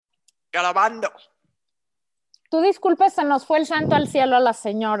grabando. Tú disculpes, se nos fue el santo al cielo a las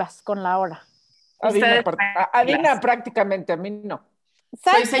señoras con la hora. Adina prácticamente, a mí no.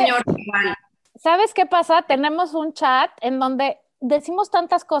 Soy señor igual. ¿Sabes qué pasa? Tenemos un chat en donde decimos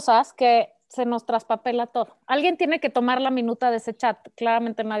tantas cosas que se nos traspapela todo. Alguien tiene que tomar la minuta de ese chat.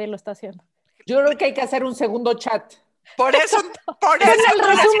 Claramente nadie lo está haciendo. Yo creo que hay que hacer un segundo chat. Por eso el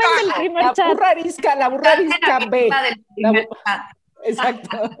resumen del primer chat. La burra arisca B.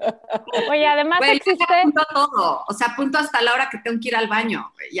 Exacto. Oye, además existe... Apunto todo, o sea, apunto hasta la hora que tengo que ir al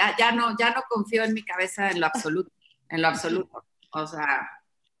baño. Ya no confío en mi cabeza en lo absoluto, o sea,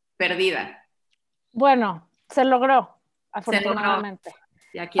 perdida. Bueno, se logró, afortunadamente.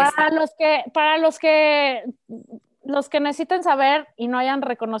 Y aquí para los que necesiten saber y no hayan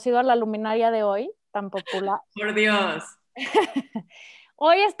reconocido a la luminaria de hoy, tan popular. Por Dios.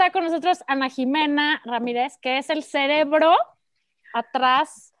 Hoy está con nosotros Ana Jimena Ramírez, que es el cerebro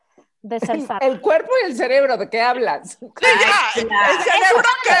atrás de Sersana. El cuerpo y el cerebro, ¿de qué hablas? ¿El cerebro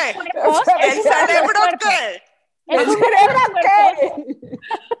qué? ¿El cerebro qué? ¿El cerebro qué?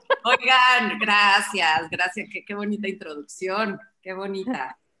 Oigan, gracias. Qué bonita introducción, qué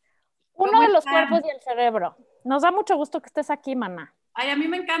bonita. Uno de los cuerpos y el cerebro. Nos da mucho gusto que estés aquí, Mana. Ay, a mí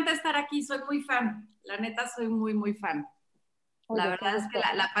me encanta estar aquí, soy muy fan. La neta, soy muy, muy fan. Oye, la verdad es que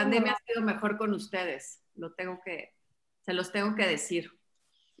la pandemia ha sido mejor con ustedes. Se los tengo que decir.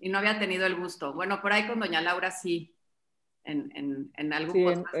 Y no había tenido el gusto. Bueno, por ahí con doña Laura sí, en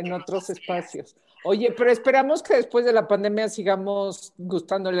algún podcast. En otros espacios. Oye, pero esperamos que después de la pandemia sigamos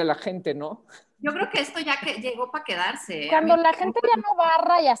gustándole a la gente, ¿no? Yo creo que esto ya que llegó para quedarse. Cuando la gente ya no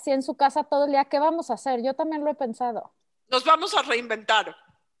barra y así en su casa todo el día, ¿qué vamos a hacer? Yo también lo he pensado. Nos vamos a reinventar.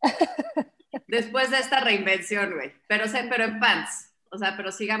 Después de esta reinvención, güey. Pero en pants. O sea,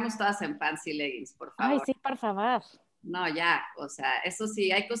 pero sigamos todas en pants y leggings, por favor. Ay, sí, por favor. No, ya, o sea, eso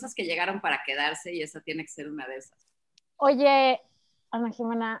sí, hay cosas que llegaron para quedarse y esa tiene que ser una de esas. Oye, Ana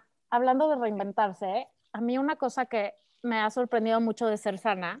Jimena, hablando de reinventarse, a mí una cosa que me ha sorprendido mucho de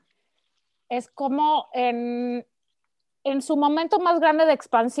Sersana es como en su momento más grande de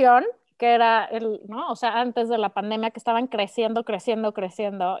expansión, que era ¿no? O sea, antes de la pandemia, que estaban creciendo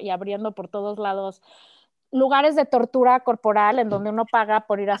y abriendo por todos lados lugares de tortura corporal en donde uno paga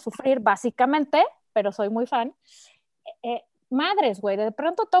por ir a sufrir, básicamente, pero soy muy fan. Madres, güey, de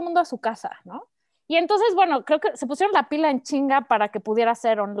pronto todo el mundo a su casa, ¿no? Y entonces, bueno, creo que se pusieron la pila en chinga para que pudiera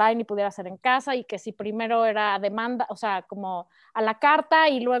ser online y pudiera ser en casa, y que si primero era demanda, o sea, como a la carta,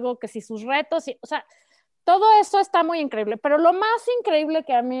 y luego que si sus retos, o sea, todo eso está muy increíble. Pero lo más increíble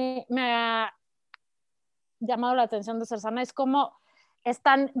que a mí me ha llamado la atención de Sersana es cómo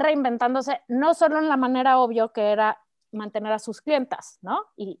están reinventándose, no solo en la manera obvio que era mantener a sus clientas, ¿no?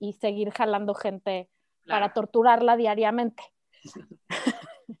 Y seguir jalando gente para torturarla diariamente.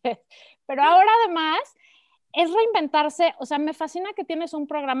 Pero ahora además es reinventarse. O sea, me fascina que tienes un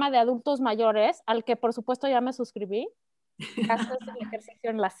programa de adultos mayores al que por supuesto ya me suscribí. Haces el ejercicio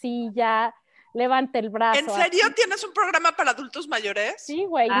en la silla, levante el brazo. ¿En serio así. ¿Tienes un programa para adultos mayores? Sí,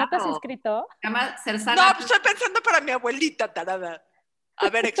 güey, ¿no te has inscrito? Sersana, no, pues estoy pensando para mi abuelita, tarada. A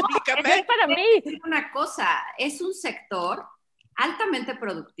ver, explícame. No, es para mí. Una cosa, es un sector altamente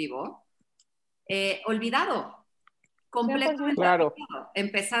productivo, olvidado. Completamente. Claro.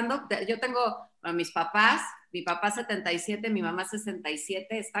 Empezando, yo tengo a mis papás, mi papá 77, mi mamá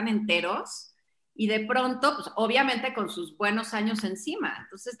 67, están enteros y de pronto, pues obviamente con sus buenos años encima.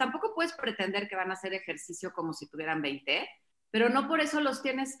 Entonces tampoco puedes pretender que van a hacer ejercicio como si tuvieran 20, pero no por eso los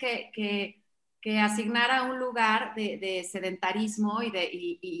tienes que asignar a un lugar de sedentarismo y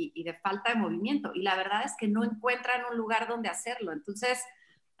de falta de movimiento. Y la verdad es que no encuentran un lugar donde hacerlo. Entonces,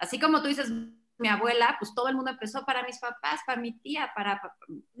 así como tú dices, mi abuela, pues todo el mundo empezó para mis papás, para mi tía, para...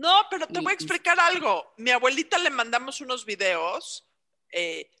 No, pero te voy a explicar algo. Mi abuelita le mandamos unos videos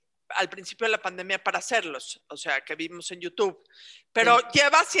al principio de la pandemia para hacerlos, o sea, que vimos en YouTube, pero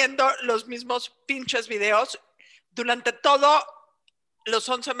lleva haciendo los mismos pinches videos durante todos los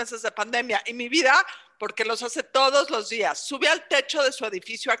 11 meses de pandemia, y mi vida, porque los hace todos los días. Sube al techo de su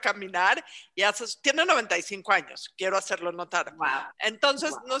edificio a caminar y tiene 95 años, quiero hacerlo notar. Wow.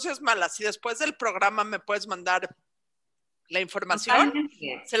 Entonces, no seas mala, si después del programa me puedes mandar la información,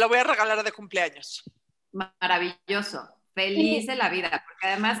 totalmente, se la voy a regalar de cumpleaños. Maravilloso, feliz de la vida, porque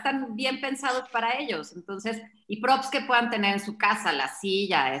además están bien pensados para ellos. Entonces, y props que puedan tener en su casa, la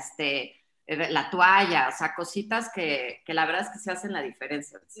silla, la toalla, o sea, cositas que la verdad es que se hacen la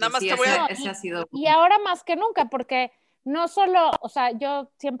diferencia. Nada más te voy a... ese ha sido... Y ahora más que nunca, porque no solo, o sea,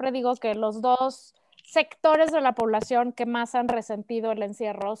 yo siempre digo que los dos sectores de la población que más han resentido el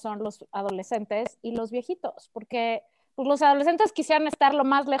encierro son los adolescentes y los viejitos, porque pues los adolescentes quisieran estar lo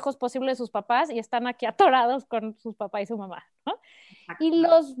más lejos posible de sus papás y están aquí atorados con sus papás y su mamá, ¿no? Y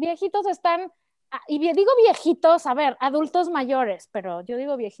los viejitos están, y digo viejitos, a ver, adultos mayores, pero yo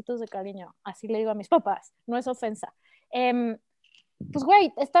digo viejitos de cariño, así le digo a mis papás, no es ofensa. Pues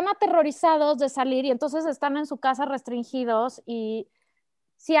güey, están aterrorizados de salir y entonces están en su casa restringidos y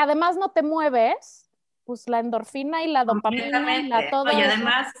si además no te mueves, pues la endorfina y la dopamina y todo y eso,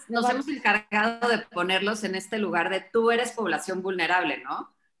 además nos hemos encargado de ponerlos en este lugar de tú eres población vulnerable,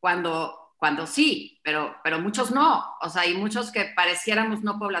 ¿no? Cuando sí, pero muchos no. O sea, hay muchos que pareciéramos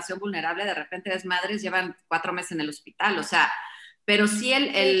no población vulnerable, de repente desmadres, llevan 4 meses en el hospital. O sea, pero sí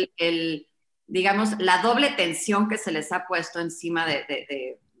digamos, la doble tensión que se les ha puesto encima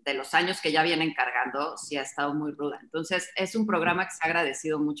de los años que ya vienen cargando, sí ha estado muy ruda. Entonces, es un programa que se ha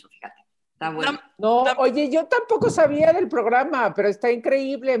agradecido mucho, fíjate. Está bueno. No, oye, yo tampoco sabía del programa, pero está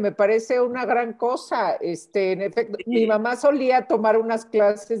increíble, me parece una gran cosa. En efecto, mi mamá solía tomar unas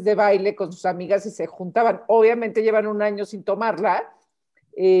clases de baile con sus amigas y se juntaban. Obviamente llevan un año sin tomarla,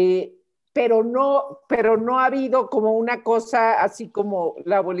 pero no ha habido como una cosa así como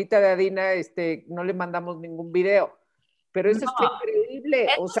la abuelita de Adina, no le mandamos ningún video. Pero eso está increíble.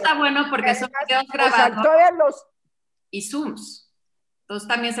 Eso está bueno porque son videos grabados y Zooms. Entonces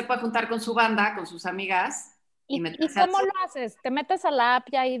también se puede juntar con su banda, con sus amigas. ¿Y cómo lo haces? ¿Te metes a la app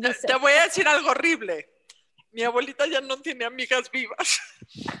y ahí dices? Te voy a decir algo horrible. Mi abuelita ya no tiene amigas vivas.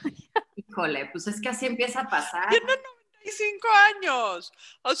 Híjole, pues es que así empieza a pasar. Tiene 95 años.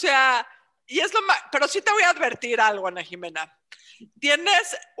 O sea, y es lo más... Pero sí te voy a advertir algo, Ana Jimena.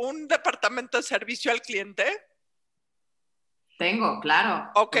 ¿Tienes un departamento de servicio al cliente? Tengo, claro.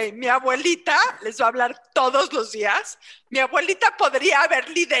 Ok, mi abuelita les va a hablar todos los días. Mi abuelita podría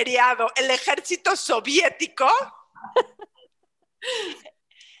haber liderado el ejército soviético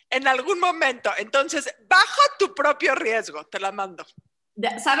en algún momento. Entonces, bajo tu propio riesgo, te la mando.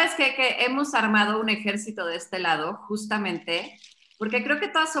 ¿Sabes qué? Que hemos armado un ejército de este lado, justamente, porque creo que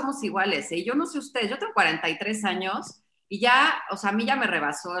todas somos iguales. Y yo no sé ustedes, yo tengo 43 años y ya, o sea, a mí ya me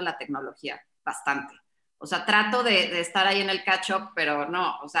rebasó la tecnología bastante. O sea, trato de estar ahí en el catch-up, pero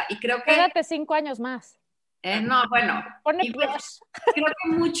no, o sea, y creo que... Quédate 5 años más. No, bueno. Pone pues, creo que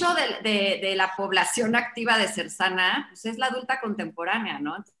mucho de la población activa de Sersana, pues es la adulta contemporánea,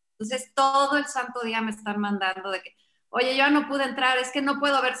 ¿no? Entonces, todo el santo día me están mandando de que, oye, yo ya no pude entrar, es que no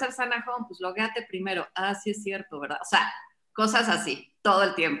puedo ver Sersana Home, pues loguéate primero. Ah, sí es cierto, ¿verdad? O sea, cosas así, todo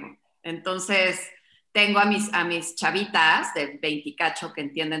el tiempo. Entonces, tengo a mis chavitas de 20 cacho que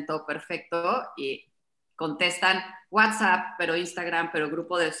entienden todo perfecto y contestan WhatsApp, pero Instagram, pero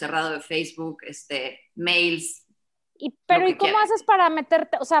grupo cerrado de Facebook, mails. ¿Y cómo haces para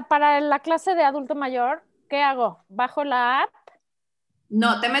meterte, o sea, para la clase de adulto mayor? ¿Qué hago? ¿Bajo la app?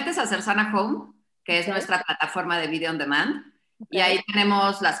 No, te metes a Sersana Home, que es nuestra plataforma de video on demand, y ahí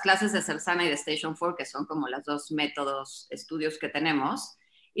tenemos las clases de Sersana y de Station 4, que son como los dos métodos, estudios que tenemos,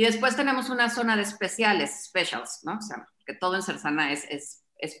 y después tenemos una zona de especiales, specials, ¿no? O sea, que todo en Sersana es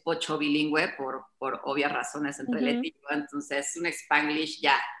pocho bilingüe por obvias razones entre el y entonces es un Spanglish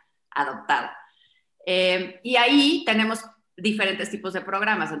ya adoptado. Y ahí tenemos diferentes tipos de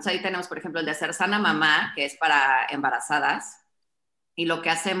programas. Entonces ahí tenemos, por ejemplo, el de Sersana Mamá, que es para embarazadas, y lo que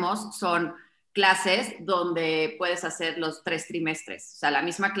hacemos son clases donde puedes hacer los 3 trimestres. O sea, la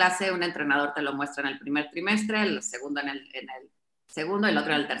misma clase, un entrenador te lo muestra en el primer trimestre, el segundo en el segundo y el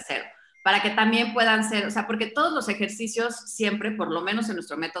otro en el tercero, para que también puedan ser, o sea, porque todos los ejercicios siempre, por lo menos en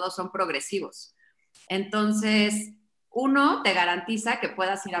nuestro método, son progresivos. Entonces, 1, te garantiza que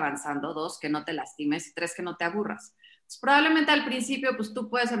puedas ir avanzando, 2, que no te lastimes, y 3, que no te aburras. Pues, probablemente al principio, pues tú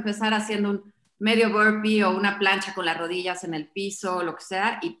puedes empezar haciendo un medio burpee o una plancha con las rodillas en el piso, lo que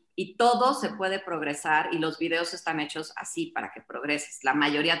sea, y todo se puede progresar y los videos están hechos así para que progreses. La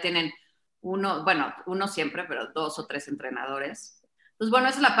mayoría tienen uno siempre, pero 2 o 3 entrenadores. Pues bueno,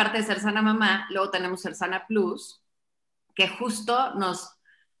 esa es la parte de Sersana Mamá. Luego tenemos Sersana Plus, que justo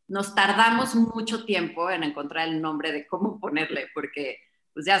nos tardamos mucho tiempo en encontrar el nombre de cómo ponerle, porque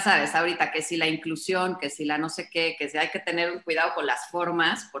pues ya sabes, ahorita que si la inclusión, que si la no sé qué, que si hay que tener un cuidado con las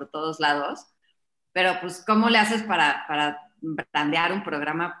formas por todos lados, pero pues ¿cómo le haces para brandear un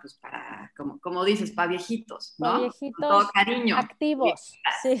programa, pues para, como dices, para viejitos, ¿no? Para viejitos con todo cariño. Activos,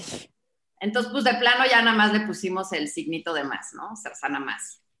 sí. Entonces, pues de plano ya nada más le pusimos el signito de más, ¿no? Sersana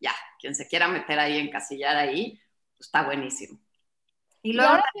más. Ya, quien se quiera meter ahí, encasillar ahí, pues está buenísimo. Y luego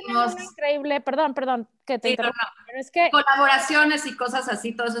ahora tenemos una increíble, perdón, que te interrumpa, pero es que colaboraciones y cosas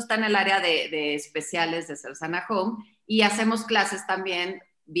así, todo eso está en el área de especiales de Sersana Home y hacemos clases también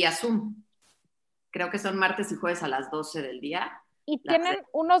vía Zoom. Creo que son martes y jueves a las 12 del día. ¿Y tienen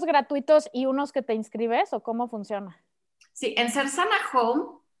unos gratuitos y unos que te inscribes o cómo funciona? Sí, en Sersana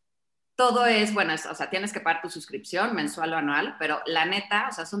Home todo es, bueno, o sea, tienes que pagar tu suscripción mensual o anual, pero la neta,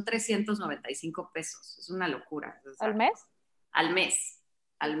 o sea, son 395 pesos. Es una locura. O sea, ¿Al mes? Al mes,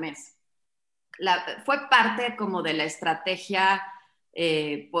 al mes. Fue parte como de la estrategia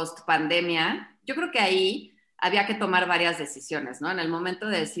post pandemia. Yo creo que ahí había que tomar varias decisiones, ¿no? En el momento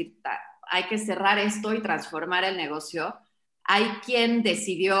de decir, hay que cerrar esto y transformar el negocio, hay quien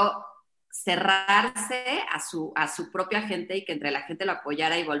decidió cerrarse a su propia gente y que entre la gente lo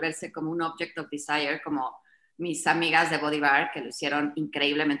apoyara y volverse como un object of desire, como mis amigas de Body Bar, que lo hicieron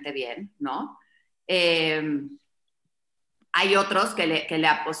increíblemente bien, ¿no? Hay otros que le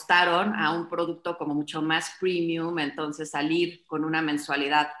apostaron a un producto como mucho más premium, entonces salir con una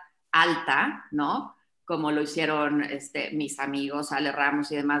mensualidad alta, ¿no? Como lo hicieron mis amigos Ale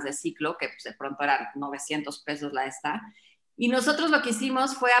Ramos y demás de Ciclo, que pues, de pronto eran 900 pesos la esta. Y nosotros lo que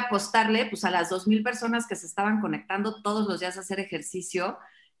hicimos fue apostarle pues, a las 2,000 personas que se estaban conectando todos los días a hacer ejercicio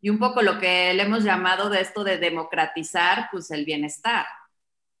y un poco lo que le hemos llamado de esto de democratizar pues, el bienestar.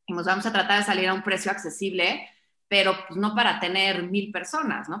 Y nos vamos a tratar de salir a un precio accesible, pero pues, no para tener 1,000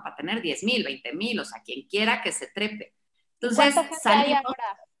 personas, ¿no? Para tener 10,000, 20,000, o sea, quien quiera que se trepe. Entonces, ¿cuánta gente salimos, hay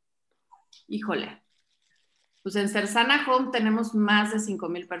ahora? Híjole, pues en Sersana Home tenemos más de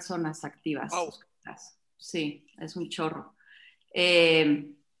 5,000 personas activas. Wow. Sí, es un chorro.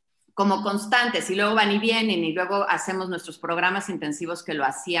 Como constantes, y luego van y vienen, y luego hacemos nuestros programas intensivos que lo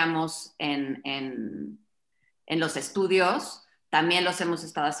hacíamos en los estudios, también los hemos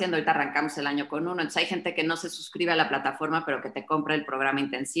estado haciendo, ahorita arrancamos el año con uno, entonces hay gente que no se suscribe a la plataforma, pero que te compra el programa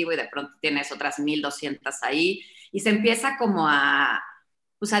intensivo y de pronto tienes otras 1,200 ahí, y se empieza como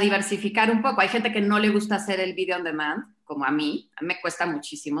pues a diversificar un poco. Hay gente que no le gusta hacer el video on demand, como a mí me cuesta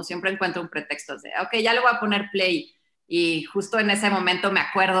muchísimo, siempre encuentro un pretexto de, ok, ya le voy a poner play, y justo en ese momento me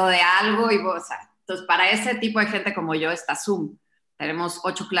acuerdo de algo, y o sea, entonces para ese tipo de gente como yo está Zoom. Tenemos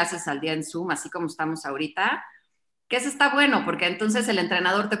 8 clases al día en Zoom, así como estamos ahorita, que eso está bueno, porque entonces el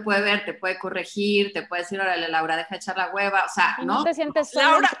entrenador te puede ver, te puede corregir, te puede decir, órale, Laura, deja de echar la hueva, o sea, Y ¿no? no te sientes sola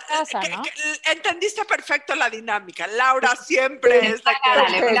Laura, en tu casa, ¿no? entendiste perfecto la dinámica. Laura siempre es la Creo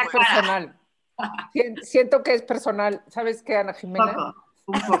que... que es personal. Siento que es personal. ¿Sabes qué, Ana Jimena?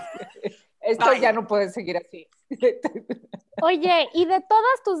 Un poco. Esto ya no puede seguir así. Oye, y de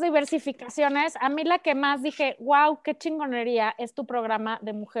todas tus diversificaciones, a mí la que más dije, wow, qué chingonería, es tu programa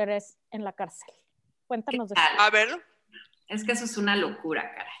de mujeres en la cárcel. Cuéntanos de eso. A ver. Es que eso es una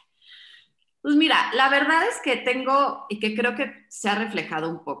locura, caray. Pues mira, la verdad es que tengo, y que creo que se ha reflejado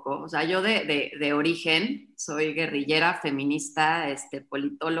un poco, o sea, yo de origen soy guerrillera, feminista,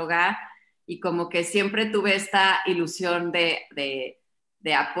 politóloga, y como que siempre tuve esta ilusión de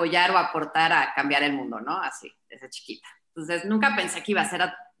apoyar o aportar a cambiar el mundo, ¿no? Así, desde chiquita. Entonces, nunca pensé que iba a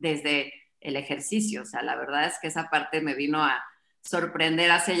ser desde el ejercicio, o sea, la verdad es que esa parte me vino a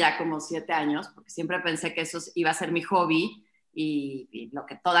sorprender hace ya como 7 años, porque siempre pensé que eso iba a ser mi hobby, y lo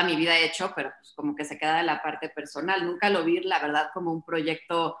que toda mi vida he hecho, pero pues como que se queda en la parte personal. Nunca lo vi, la verdad, como un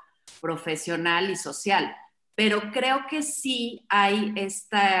proyecto profesional y social. Pero creo que sí hay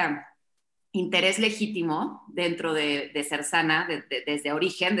este interés legítimo dentro de Sersana, desde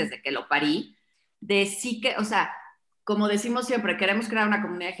origen, desde que lo parí, de sí que, o sea, como decimos siempre, queremos crear una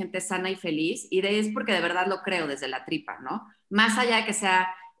comunidad de gente sana y feliz, y es porque de verdad lo creo desde la tripa, ¿no? Más allá de que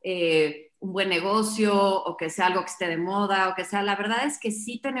sea un buen negocio o que sea algo que esté de moda o que sea, la verdad es que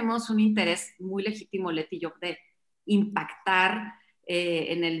sí tenemos un interés muy legítimo, Leti y yo, de impactar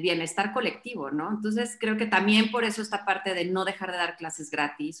en el bienestar colectivo, ¿no? Entonces creo que también por eso esta parte de no dejar de dar clases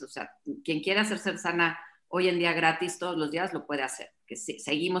gratis, o sea, quien quiera hacer Sersana hoy en día gratis todos los días lo puede hacer, que sí,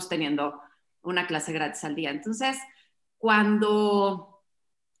 seguimos teniendo una clase gratis al día. Entonces, cuando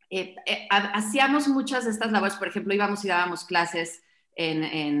hacíamos muchas de estas labores, por ejemplo, íbamos y dábamos clases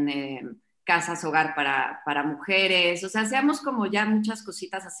en casas hogar para mujeres, o sea, hacíamos como ya muchas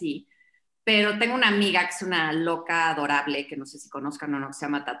cositas así, pero tengo una amiga que es una loca adorable, que no sé si conozcan o no, que se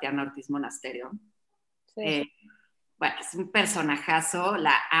llama Tatiana Ortiz Monasterio. Sí. Bueno, es un personajazo,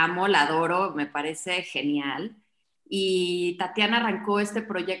 la amo, la adoro, me parece genial. Y Tatiana arrancó este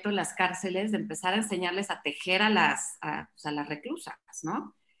proyecto en las cárceles de empezar a enseñarles a tejer a las reclusas,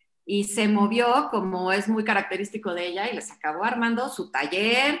 ¿no? Y se movió, como es muy característico de ella, y les acabó armando su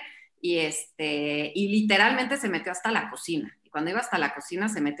taller y literalmente se metió hasta la cocina. Y cuando iba hasta la cocina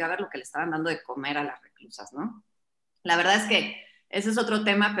se metió a ver lo que le estaban dando de comer a las reclusas, ¿no? La verdad es que ese es otro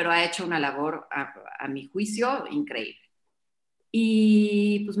tema, pero ha hecho una labor, a mi juicio, increíble.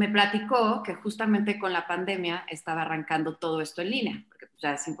 Y pues me platicó que justamente con la pandemia estaba arrancando todo esto en línea, porque pues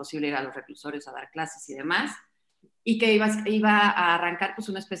ya es imposible ir a los reclusorios a dar clases y demás, y que iba a arrancar pues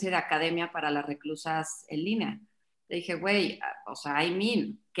una especie de academia para las reclusas en línea. Le dije, güey, o sea,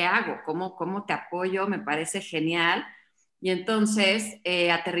 ¿qué hago? ¿Cómo te apoyo? Me parece genial. Y entonces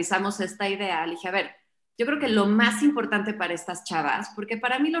aterrizamos esta idea. Le dije, a ver, yo creo que lo más importante para estas chavas, porque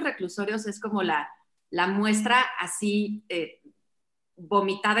para mí los reclusorios es como la muestra así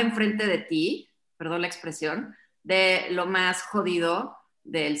vomitada enfrente de ti, perdón la expresión, de lo más jodido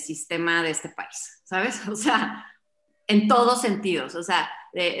del sistema de este país, ¿sabes? O sea, en todos sentidos, o sea,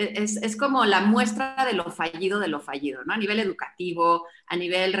 es como la muestra de lo fallido, ¿no? A nivel educativo, a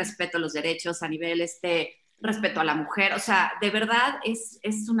nivel respeto a los derechos, a nivel respeto a la mujer, o sea, de verdad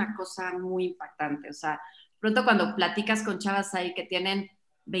es una cosa muy impactante, o sea, pronto cuando platicas con chavas ahí que tienen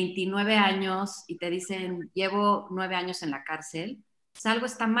 29 años y te dicen, llevo 9 años en la cárcel, o sea, algo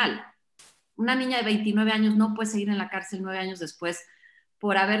está mal. Una niña de 29 años no puede seguir en la cárcel 9 años después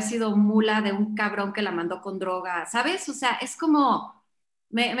por haber sido mula de un cabrón que la mandó con droga, ¿sabes? O sea, es como,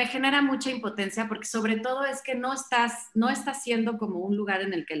 me genera mucha impotencia porque sobre todo es que no está siendo como un lugar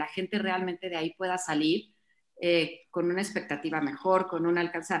en el que la gente realmente de ahí pueda salir con una expectativa mejor, con una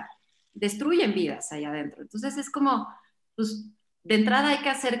alcanza. Destruyen vidas ahí adentro. Entonces es como, pues, de entrada hay que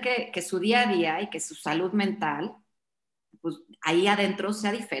hacer que su día a día y que su salud mental, pues ahí adentro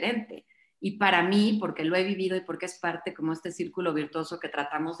sea diferente. Y para mí, porque lo he vivido y porque es parte como este círculo virtuoso que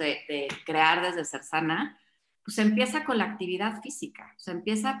tratamos de crear desde Sersana, pues empieza con la actividad física. O sea,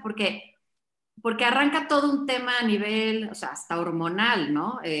 empieza porque arranca todo un tema a nivel, o sea, hasta hormonal,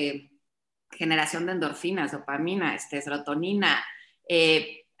 ¿no? Generación de endorfinas, dopamina, serotonina,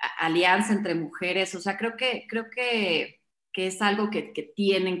 alianza entre mujeres. O sea, creo que es algo que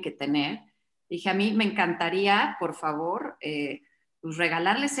tienen que tener. Dije, a mí me encantaría, por favor, pues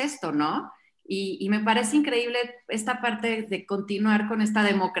regalarles esto, ¿no? Y me parece increíble esta parte de continuar con esta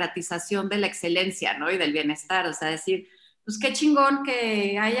democratización de la excelencia, ¿no? Y del bienestar, o sea, decir, pues qué chingón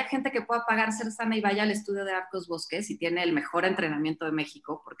que haya gente que pueda pagar Sersana y vaya al estudio de Arcos Bosques y tiene el mejor entrenamiento de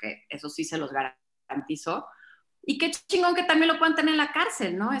México, porque eso sí se los garantizo. Y qué chingón que también lo puedan tener en la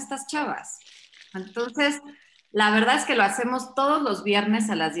cárcel, ¿no? Estas chavas. Entonces, la verdad es que lo hacemos todos los viernes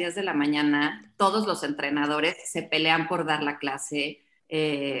a las 10 de la mañana. Todos los entrenadores se pelean por dar la clase,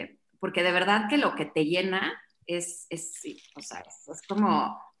 porque de verdad que lo que te llena sí, o sea, es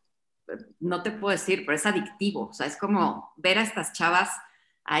como, no te puedo decir, pero es adictivo. O sea, es como ver a estas chavas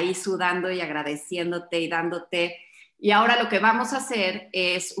ahí sudando y agradeciéndote y dándote. Y ahora lo que vamos a hacer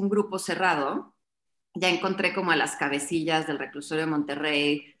es un grupo cerrado. Ya encontré como a las cabecillas del reclusorio de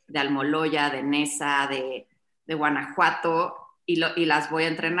Monterrey, de Almoloya, de Nesa, de Guanajuato, y las voy a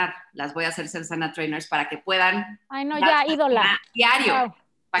entrenar. Las voy a hacer Sersana Trainers para que puedan... Ay, no, ya, ídola. Diario. Wow.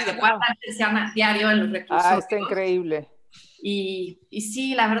 Para que puedan dar Sersana diario en los reclusorios. Está increíble. Y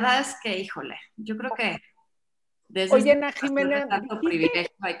sí, la verdad es que, híjole, yo creo que desde Oye, Ana Jimena, tanto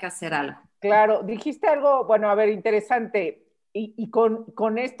privilegio hay que hacer algo. Claro, dijiste algo, bueno, a ver, interesante, y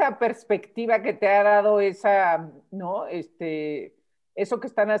con esta perspectiva que te ha dado esa, ¿no? Eso que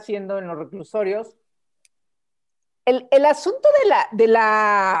están haciendo en los reclusorios, el asunto de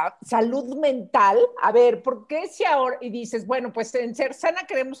la salud mental, a ver, ¿por qué si ahora, y dices, bueno, pues en Sersana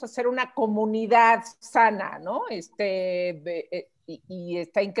queremos hacer una comunidad sana, ¿no? Y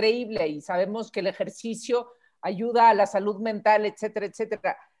está increíble, y sabemos que el ejercicio ayuda a la salud mental, etcétera,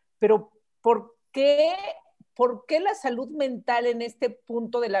 etcétera, pero ¿por qué la salud mental en este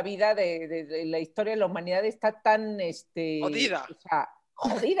punto de la vida de la historia de la humanidad está tan, jodida? O sea,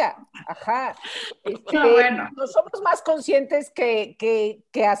 jodida, ajá. Bueno. No somos más conscientes que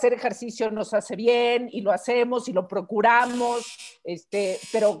hacer ejercicio nos hace bien y lo hacemos y lo procuramos,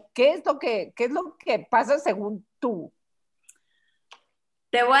 pero ¿qué es lo que pasa según tú?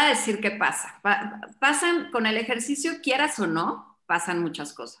 Te voy a decir qué pasa. Pasan con el ejercicio, quieras o no, pasan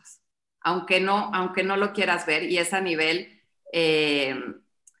muchas cosas, aunque no lo quieras ver, y es a nivel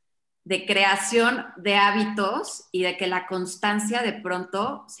de creación de hábitos y de que la constancia de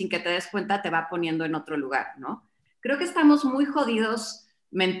pronto, sin que te des cuenta, te va poniendo en otro lugar, ¿no? Creo que estamos muy jodidos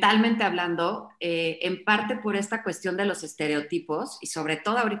mentalmente hablando, en parte por esta cuestión de los estereotipos y sobre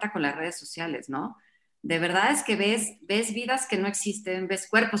todo ahorita con las redes sociales, ¿no? De verdad es que ves vidas que no existen, ves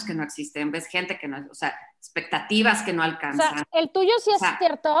cuerpos que no existen, ves gente que no, o sea, expectativas que no alcanzan. O sea, el tuyo sí es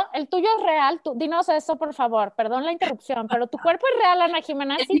cierto, el tuyo es real. Dinos eso, por favor, perdón la interrupción, pero tu cuerpo es real, Ana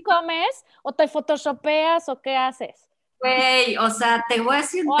Jimena. ¿Sí comes o te photoshopeas o qué haces? Güey, o sea, te voy a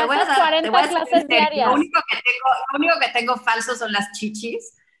decir, o haces 40 clases diarias. Lo único que tengo falso son las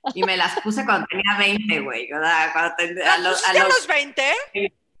chichis y me las puse cuando tenía 20, güey. ¿A los 20?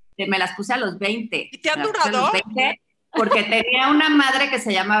 Me las puse a los 20. ¿Y te han durado? Porque tenía una madre que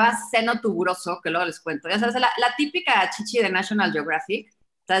se llamaba seno tuburoso, que luego les cuento. Ya sabes, la típica chichi de National Geographic.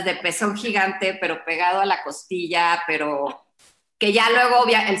 ¿sabes? De pezón gigante, pero pegado a la costilla, pero que ya luego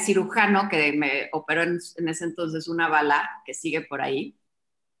el cirujano que me operó en ese entonces una bala, que sigue por ahí,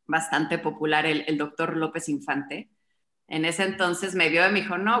 bastante popular, el doctor López Infante, en ese entonces me vio y me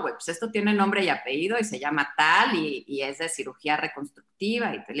dijo, no, güey, pues esto tiene nombre y apellido y se llama tal y es de cirugía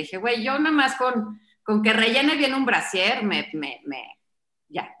reconstructiva. Y te le dije, güey, yo nada más con que rellene bien un brasier,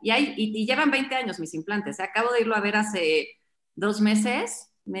 ya. Y llevan 20 años mis implantes. Acabo de irlo a ver hace 2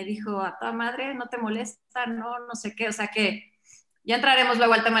 meses. Me dijo, a toda madre, no te molesta, no sé qué. O sea que ya entraremos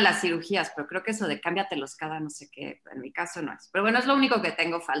luego al tema de las cirugías, pero creo que eso de cámbiatelos cada no sé qué, en mi caso no es. Pero bueno, es lo único que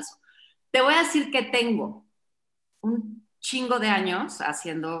tengo falso. Te voy a decir que tengo un chingo de años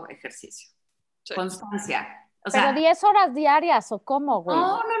haciendo ejercicio. Sí. Constancia. O sea, pero 10 horas diarias, ¿o cómo, güey?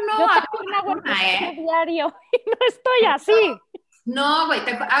 No. Yo tengo una hora diario y no estoy así. No, güey,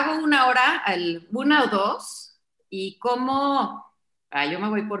 hago 1 hora, 1 o 2, y como, yo me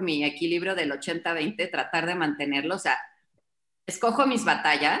voy por mi equilibrio del 80-20, tratar de mantenerlo, o sea, escojo mis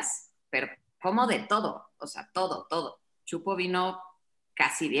batallas, pero como de todo, o sea, todo. Chupo vino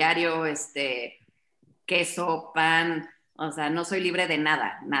casi diario, queso, pan, o sea, no soy libre de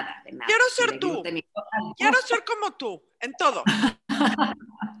nada. Quiero ser tú. Quiero ser como tú, en todo.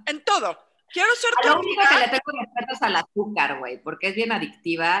 En todo. Quiero ser tu amiga. Lo único que le tengo respeto es al azúcar, güey, porque es bien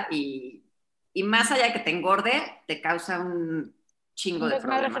adictiva y más allá de que te engorde, te causa un chingo de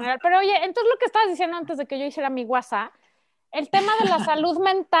problemas. General. Pero oye, entonces lo que estabas diciendo antes de que yo hiciera mi WhatsApp, el tema de la salud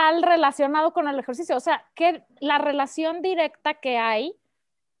mental relacionado con el ejercicio, o sea, que la relación directa que hay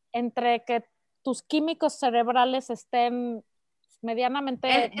entre que tus químicos cerebrales estén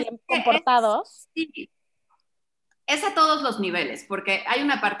medianamente bien comportados. Sí. Es a todos los niveles, porque hay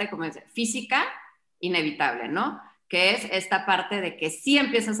una parte, como dice, física, inevitable, ¿no? Que es esta parte de que sí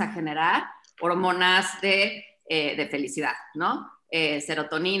empiezas a generar hormonas de felicidad, ¿no?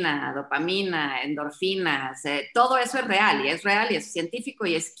 Serotonina, dopamina, endorfinas, todo eso es real y es científico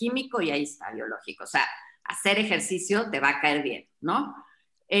y es químico y ahí está, biológico. O sea, hacer ejercicio te va a caer bien, ¿no?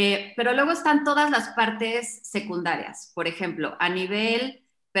 Pero luego están todas las partes secundarias. Por ejemplo, a nivel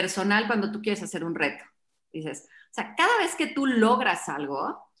personal, cuando tú quieres hacer un reto, dices, o sea, cada vez que tú logras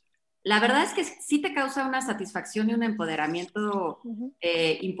algo, la verdad es que sí te causa una satisfacción y un empoderamiento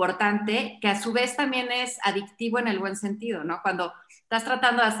importante, que a su vez también es adictivo en el buen sentido, ¿no? Cuando estás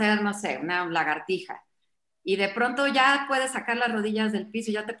tratando de hacer, no sé, una lagartija y de pronto ya puedes sacar las rodillas del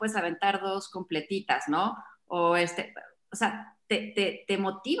piso y ya te puedes aventar 2 completitas, ¿no? O sea, te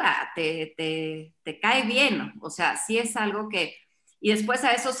motiva, te cae bien, o sea, sí es algo que, y después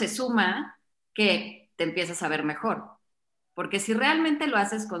a eso se suma que te empiezas a ver mejor, porque si realmente lo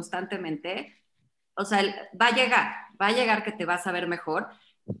haces constantemente, o sea, va a llegar que te vas a ver mejor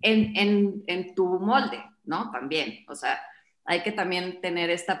en tu molde, ¿no? También, o sea, hay que también tener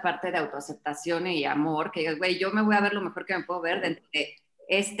esta parte de autoaceptación y amor, que digas, güey, yo me voy a ver lo mejor que me puedo ver dentro de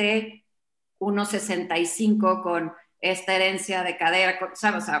 1,65 con esta herencia de cadera,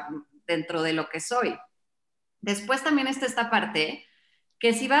 ¿sabes? O sea, dentro de lo que soy. Después también está esta parte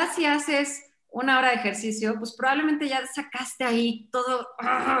que si vas y haces 1 hora de ejercicio, pues probablemente ya sacaste ahí todo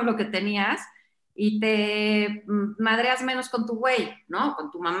lo que tenías y te madreas menos con tu güey, ¿no?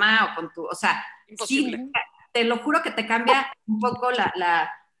 Con tu mamá o con tu, o sea, imposible. Sí, te lo juro que te cambia un poco o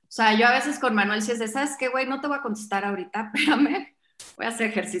sea, yo a veces con Manuel si es de, ¿sabes qué, güey? No te voy a contestar ahorita, espérame, voy a hacer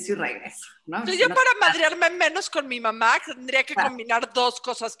ejercicio y regreso, ¿no? Yo para madrearme menos con mi mamá tendría que combinar 2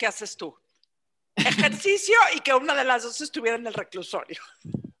 cosas que haces tú. Ejercicio y que una de las 2 estuviera en el reclusorio.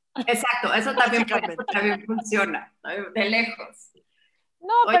 Exacto, eso también funciona, de lejos.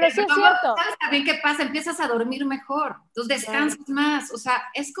 No, pero sí es cierto. ¿Sabes también qué pasa? Empiezas a dormir mejor, entonces descansas más, o sea,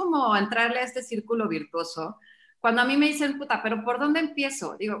 es como entrarle a este círculo virtuoso. Cuando a mí me dicen, puta, ¿pero por dónde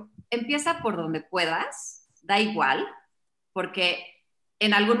empiezo? Digo, empieza por donde puedas, da igual, porque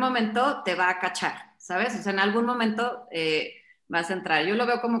en algún momento te va a cachar, ¿sabes? O sea, en algún momento vas a entrar. Yo lo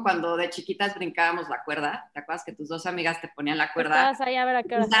veo como cuando de chiquitas brincábamos la cuerda. ¿Te acuerdas que tus 2 amigas te ponían la cuerda? Estás ahí a ver a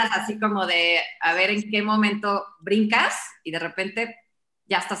qué hora. Estás así como de a ver en qué momento brincas y de repente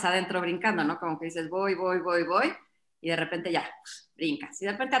ya estás adentro brincando, ¿no? Como que dices voy y de repente ya brincas. Y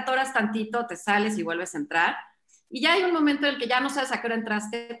de repente atoras tantito, te sales y vuelves a entrar. Y ya hay un momento en el que ya no sabes a qué hora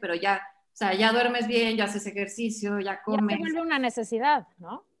entraste, pero ya, o sea, ya duermes bien, ya haces ejercicio, ya comes. Ya se vuelve una necesidad,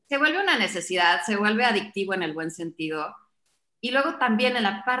 ¿no? Se vuelve una necesidad, se vuelve adictivo en el buen sentido. Y luego también en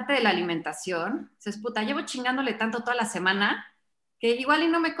la parte de la alimentación, dices, puta, llevo chingándole tanto toda la semana que igual y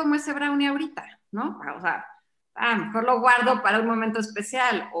no me como ese brownie ahorita, ¿no? O sea, mejor lo guardo para un momento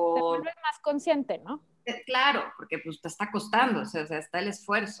especial. O... Te vuelves más consciente, ¿no? Claro, porque pues te está costando, o sea, está el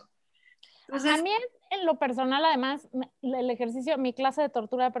esfuerzo. Entonces, a mí en lo personal, además, el ejercicio, mi clase de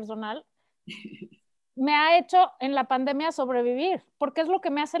tortura personal, me ha hecho en la pandemia sobrevivir, porque es lo que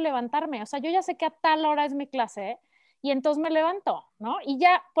me hace levantarme. O sea, yo ya sé que a tal hora es mi clase y entonces me levanto, ¿no? Y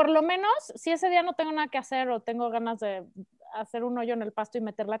ya, por lo menos, si ese día no tengo nada que hacer o tengo ganas de hacer un hoyo en el pasto y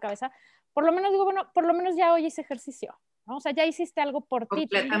meter la cabeza, por lo menos digo, bueno, por lo menos ya hoy hice ejercicio, ¿no? O sea, ya hiciste algo por ti.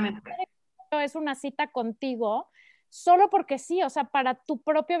 completamente. Es una cita contigo solo porque sí, o sea, para tu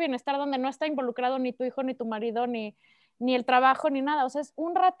propio bienestar, donde no está involucrado ni tu hijo, ni tu marido, ni el trabajo, ni nada. O sea, es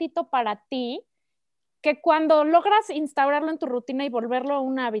un ratito para ti que cuando logras instaurarlo en tu rutina y volverlo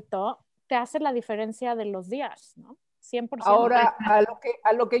un hábito, te hace la diferencia de los días, ¿no? 100%. Ahora,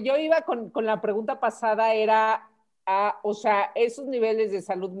 a lo que yo iba con la pregunta pasada era, o sea, esos niveles de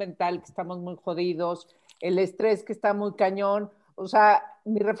salud mental que estamos muy jodidos, el estrés que está muy cañón, o sea,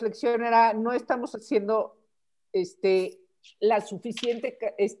 mi reflexión era, no estamos haciendo la suficiente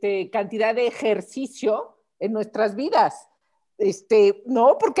cantidad de ejercicio en nuestras vidas.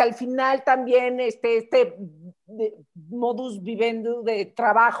 No, porque al final también modus vivendi de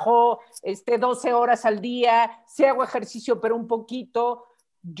trabajo, 12 horas al día, si hago ejercicio, pero un poquito.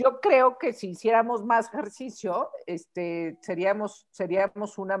 Yo creo que si hiciéramos más ejercicio,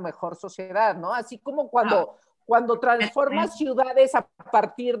 seríamos una mejor sociedad, ¿no? Así como cuando transformas ciudades a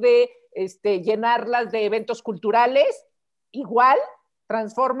partir de llenarlas de eventos culturales, igual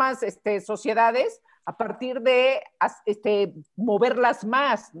transformas sociedades a partir de moverlas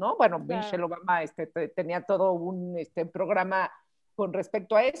más, ¿no? Bueno, claro. Michelle Obama tenía todo un programa con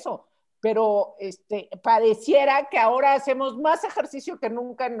respecto a eso, pero pareciera que ahora hacemos más ejercicio que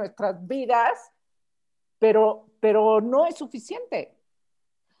nunca en nuestras vidas, pero no es suficiente.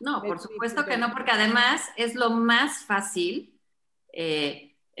 No, por supuesto que no, porque además es lo más fácil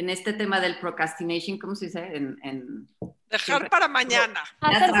en este tema del procrastination, ¿cómo se dice? Dejar para mañana.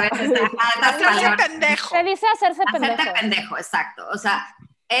 Hacerse pendejo. Se dice hacerse pendejo. Hacerte pendejo, exacto. O sea,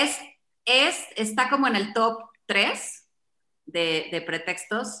 está como en el top 3 de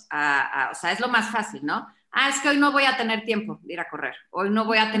pretextos. O sea, es lo más fácil, ¿no? Es que hoy no voy a tener tiempo de ir a correr. Hoy no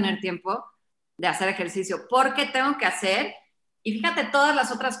voy a tener tiempo de hacer ejercicio porque tengo que hacer. Y fíjate todas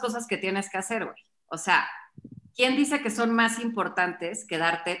las otras cosas que tienes que hacer, güey. O sea, ¿quién dice que son más importantes que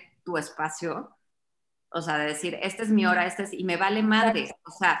darte tu espacio? O sea, de decir, esta es mi hora, y me vale madre.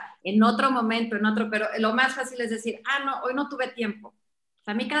 O sea, en otro momento, pero lo más fácil es decir, no, hoy no tuve tiempo. O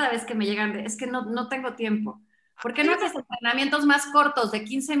sea, a mí cada vez que me llegan, es que no tengo tiempo. ¿Por qué no haces entrenamientos más cortos, de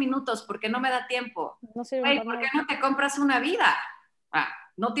 15 minutos? ¿Por qué no me da tiempo? No sé, ¿por qué no te compras una vida?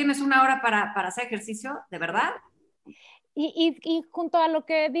 ¿No tienes una hora para hacer ejercicio? ¿De verdad? Y junto a lo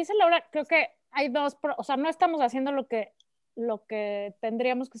que dice Laura, creo que hay dos, o sea, no estamos haciendo lo que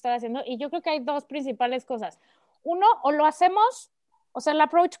tendríamos que estar haciendo, y yo creo que hay dos principales cosas. Uno, o lo hacemos, o sea, el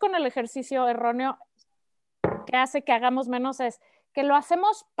approach con el ejercicio erróneo que hace que hagamos menos es que lo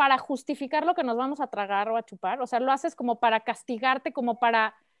hacemos para justificar lo que nos vamos a tragar o a chupar, o sea, lo haces como para castigarte, como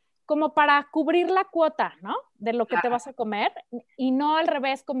para cubrir la cuota, ¿no? De lo que te vas a comer, y no al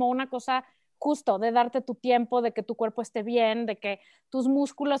revés, como una cosa justo, de darte tu tiempo, de que tu cuerpo esté bien, de que tus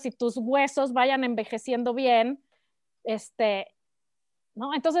músculos y tus huesos vayan envejeciendo bien,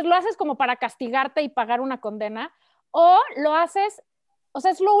 ¿no? Entonces lo haces como para castigarte y pagar una condena, o lo haces, o sea,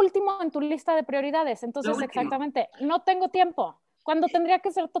 es lo último en tu lista de prioridades. Entonces, exactamente, no tengo tiempo, cuando tendría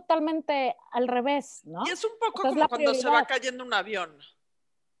que ser totalmente al revés, ¿no? Y es un poco como cuando se va cayendo un avión.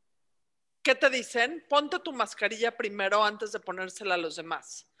 ¿Qué te dicen? Ponte tu mascarilla primero antes de ponérsela a los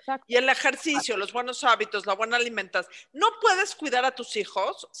demás. Exacto. Y el ejercicio, los buenos hábitos, la buena alimentación. No puedes cuidar a tus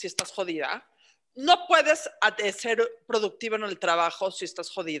hijos si estás jodida. No puedes ser productiva en el trabajo si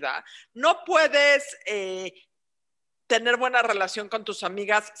estás jodida. No puedes tener buena relación con tus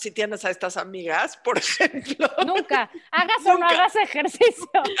amigas si tienes a estas amigas, por ejemplo. Nunca. O no hagas ejercicio.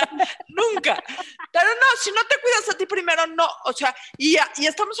 Nunca. Pero no, si no te cuidas a ti primero, no. O sea, y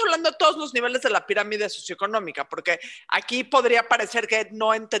estamos hablando de todos los niveles de la pirámide socioeconómica, porque aquí podría parecer que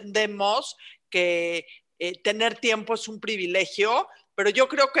no entendemos que tener tiempo es un privilegio, pero yo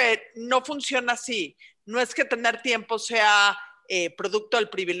creo que no funciona así. No es que tener tiempo sea producto del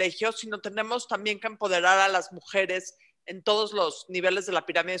privilegio, sino tenemos también que empoderar a las mujeres en todos los niveles de la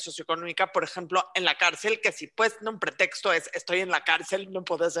pirámide socioeconómica, por ejemplo, en la cárcel, que si pues no un pretexto es estoy en la cárcel, no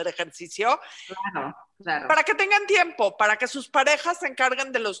puedo hacer ejercicio. Claro. Para que tengan tiempo, para que sus parejas se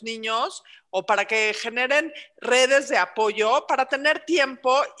encarguen de los niños o para que generen redes de apoyo, para tener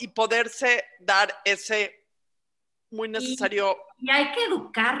tiempo y poderse dar ese muy necesario. Y hay que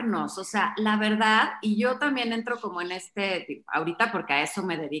educarnos, o sea, la verdad, y yo también entro como en ahorita porque a eso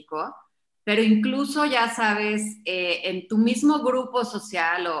me dedico, pero incluso ya sabes, en tu mismo grupo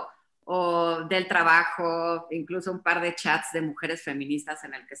social o del trabajo, incluso un par de chats de mujeres feministas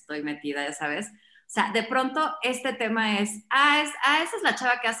en el que estoy metida, ya sabes. O sea, de pronto este tema es, esa es la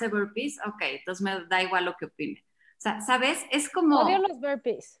chava que hace burpees, ok, entonces me da igual lo que opine. O sea, ¿sabes? Es como... Odio los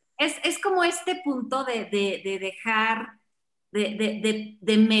burpees. Es como este punto de dejar,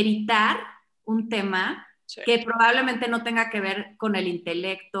 de meritar un tema que probablemente no tenga que ver con el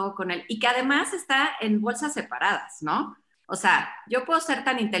intelecto, y que además está en bolsas separadas, ¿no? O sea, yo puedo ser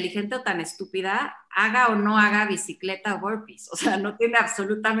tan inteligente o tan estúpida, haga o no haga bicicleta o burpees. O sea, no tiene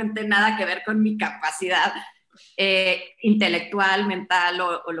absolutamente nada que ver con mi capacidad intelectual, mental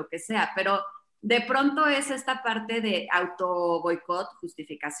o lo que sea. Pero de pronto es esta parte de auto boicot,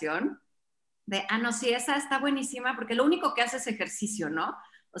 justificación, de, no, sí, esa está buenísima, porque lo único que hace es ejercicio, ¿no?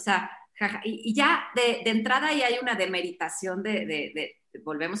 O sea, y ya de entrada ya hay una demeritación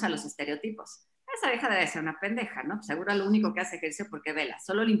volvemos a los estereotipos. Esa vieja debe ser una pendeja, ¿no? Seguro lo único que hace ejercicio porque vela,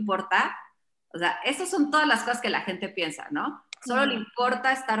 solo le importa, o sea, esas son todas las cosas que la gente piensa, ¿no? Solo le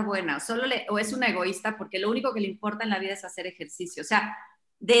importa estar buena, o es una egoísta porque lo único que le importa en la vida es hacer ejercicio. O sea,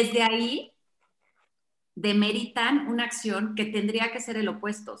 desde ahí demeritan una acción que tendría que ser el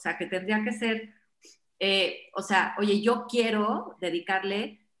opuesto, o sea, que tendría que ser, o sea, oye, yo quiero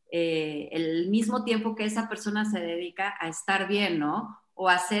dedicarle el mismo tiempo que esa persona se dedica a estar bien, ¿no? O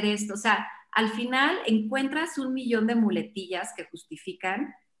a hacer esto, o sea, al final encuentras 1,000,000 de muletillas que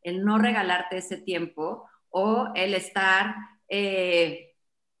justifican el no regalarte ese tiempo o el estar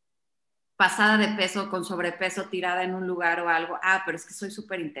pasada de peso, con sobrepeso, tirada en un lugar o algo. Pero es que soy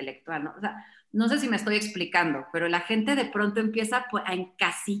súper intelectual, ¿no? O sea, no sé si me estoy explicando, pero la gente de pronto empieza a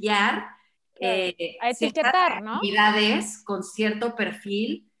encasillar a etiquetar, ¿no? Actividades con cierto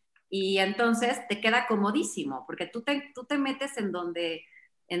perfil y entonces te queda comodísimo, porque tú te metes en donde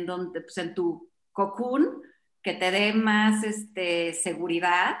pues en tu cocoon, que te dé más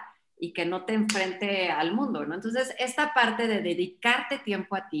seguridad y que no te enfrente al mundo, ¿no? Entonces, esta parte de dedicarte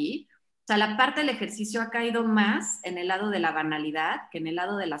tiempo a ti, o sea, la parte del ejercicio ha caído más en el lado de la banalidad que en el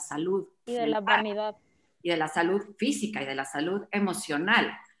lado de la salud. Y de la vanidad. Y de la salud física y de la salud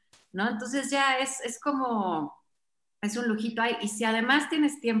emocional, ¿no? Entonces ya es como, es un lujito ahí. Y si además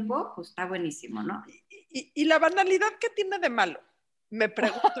tienes tiempo, pues está buenísimo, ¿no? ¿Y la banalidad qué tiene de malo? Me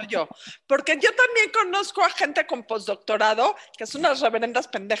pregunto yo. Porque yo también conozco a gente con postdoctorado que son unas reverendas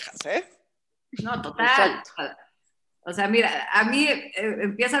pendejas, ¿eh? No, total. O sea, mira, a mí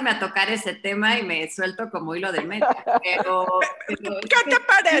empiezan a tocar ese tema y me suelto como hilo de media. Pero ¿Qué te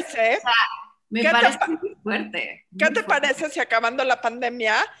parece? O sea, me parece muy fuerte. ¿Qué te parece si acabando la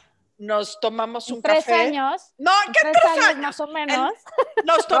pandemia nos tomamos un 3 café? años. No, ¿qué 3 años más o menos.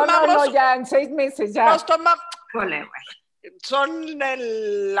 Nos tomamos... No, ya, en 6 meses ya. Nos tomamos... Híjole, güey. Son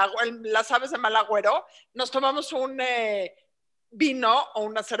las aves de mal agüero. Nos tomamos un vino o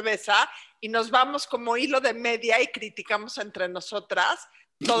una cerveza y nos vamos como hilo de media y criticamos entre nosotras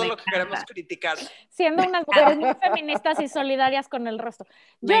todo lo que queremos criticar. Siendo unas mujeres muy feministas y solidarias con el resto.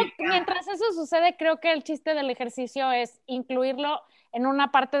 Yo, mientras eso sucede, creo que el chiste del ejercicio es incluirlo en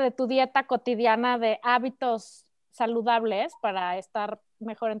una parte de tu dieta cotidiana de hábitos saludables para estar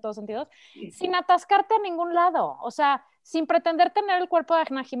mejor en todos sentidos, sin atascarte a ningún lado. O sea, sin pretender tener el cuerpo de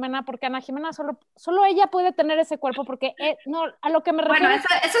Ana Jimena, porque Ana Jimena solo ella puede tener ese cuerpo, porque no, a lo que me refiero... Bueno,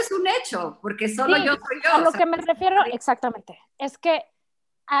 eso es un hecho, porque solo yo soy yo. A lo que me refiero, exactamente, es que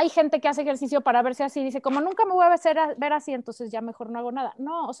hay gente que hace ejercicio para verse así, dice, como nunca me voy a ver así, entonces ya mejor no hago nada.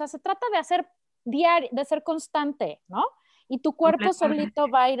 No, o sea, se trata de hacer diario, de ser constante, ¿no? Y tu cuerpo solito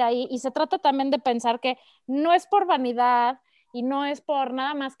va a ir ahí. Y se trata también de pensar que no es por vanidad y no es por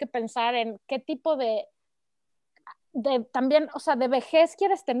nada más que pensar en qué tipo de también, o sea, de vejez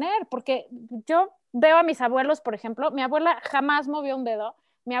quieres tener. Porque yo veo a mis abuelos, por ejemplo, mi abuela jamás movió un dedo.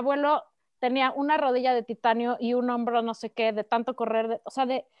 Mi abuelo tenía una rodilla de titanio y un hombro no sé qué, de tanto correr, o sea,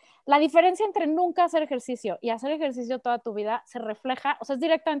 la diferencia entre nunca hacer ejercicio y hacer ejercicio toda tu vida se refleja, o sea, es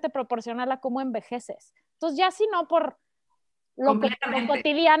directamente proporcional a cómo envejeces. Entonces, ya si no por lo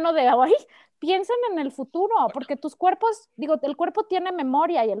cotidiano de hoy, piensen en el futuro, porque tus cuerpos, digo, el cuerpo tiene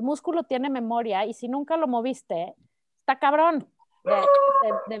memoria y el músculo tiene memoria, y si nunca lo moviste, está cabrón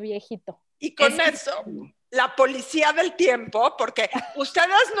de viejito. Y con eso... la policía del tiempo, porque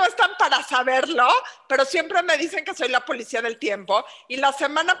ustedes no están para saberlo, pero siempre me dicen que soy la policía del tiempo. Y la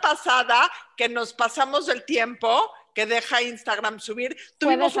semana pasada, que nos pasamos del tiempo que deja Instagram subir,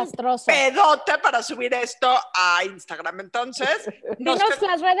 tuvimos un pedote para subir esto a Instagram. Entonces... Dinos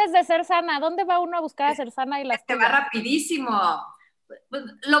las redes de Sersana. ¿Dónde va uno a buscar a Sersana y las va rapidísimo.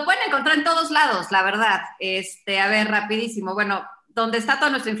 Lo pueden encontrar en todos lados, la verdad. A ver, rapidísimo. Bueno, donde está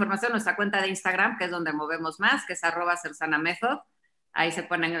toda nuestra información, nuestra cuenta de Instagram, que es donde movemos más, que es @SersanaMethod. ahí se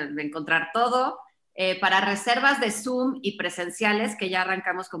pueden encontrar todo. Para reservas de Zoom y presenciales, que ya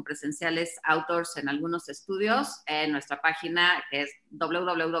arrancamos con presenciales outdoors en algunos estudios, nuestra página es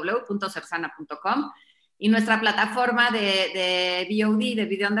www.sersana.com y nuestra plataforma de VOD, de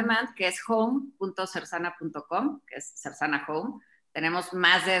Video On Demand, que es home.sersana.com, que es Sersana Home. Tenemos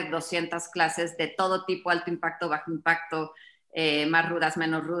más de 200 clases de todo tipo, alto impacto, bajo impacto, más rudas,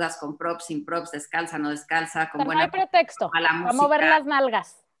 menos rudas, con props, sin props, descalza, no descalza, con buena... No hay pretexto para mover las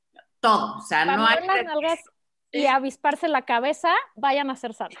nalgas. Todo, o sea, para no hay... las nalgas y avisparse la cabeza, vayan a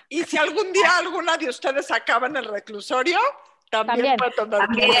Sersana. Y si algún día alguna de ustedes acaba en el reclusorio, también puede tomar.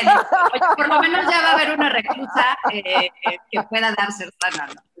 También. Oye, por lo menos ya va a haber una reclusa que pueda dar Sersana,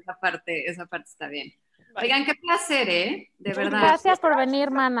 ¿no? Esa parte está bien. Oigan, qué placer, de verdad. Gracias por venir,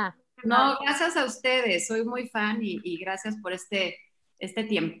 mana. No, gracias a ustedes, soy muy fan y gracias por este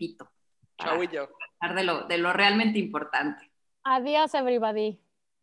tiempito. Chau y yo. Para hablar de lo realmente importante. Adiós, everybody.